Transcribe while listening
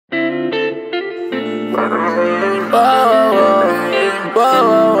On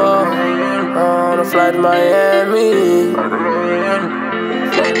a flight to Miami.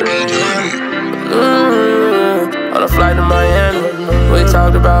 On a flight to Miami. We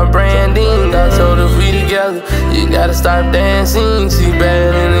talked about branding. I told her if we together, you gotta stop dancing. She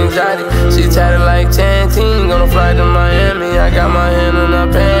bad and anxiety. She tatted like Tantine. On a flight to Miami. I got my hand on her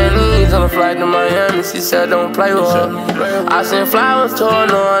panties. On a flight to Miami. She said don't play with her. I sent flowers to her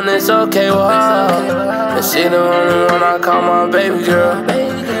knowing it's okay with her. And she the only one I call my baby girl.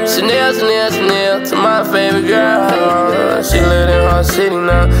 Chanel, Chanel, Chanel to my favorite girl. She live in her city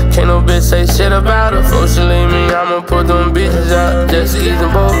now. Can't no bitch say shit about her. Before she leave me, I'ma put them bitches out. Just eating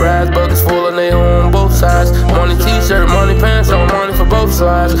both rides, buckets full of they on both sides. Money t-shirt, money pants, on money for both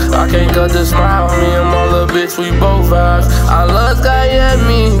sides. I can't cut the smile, me and my little bitch, we both vibes. I love Sky at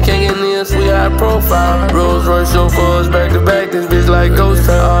me, can't get near us, we high profile. Rolls Royce chauffeurs back to back, this bitch like ghost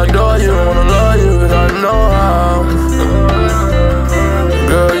town. I adore you, wanna love you, but I know how.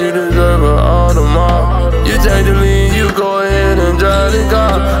 Girl, you deserve it all tomorrow. You take the lead, you go ahead and drive the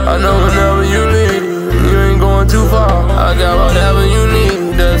car. I know whenever you leave, you ain't going too far. I got whatever you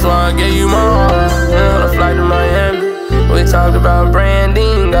need, that's why I gave you my heart. On a flight to Miami, we talked about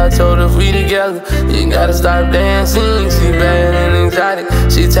branding. I told her if we together, you gotta stop dancing. She bad and anxiety.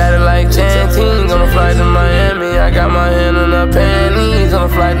 She tatted like Tantine. On a flight to Miami, I got my hand on her panties. On a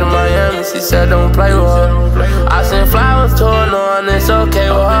flight to Miami, she said don't play with her. I sent flowers to her knowing it's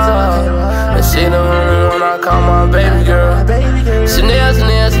okay with her. And she the only one I call my baby girl. Chanel,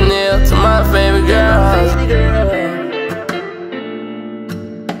 Chanel, Chanel to my favorite girl.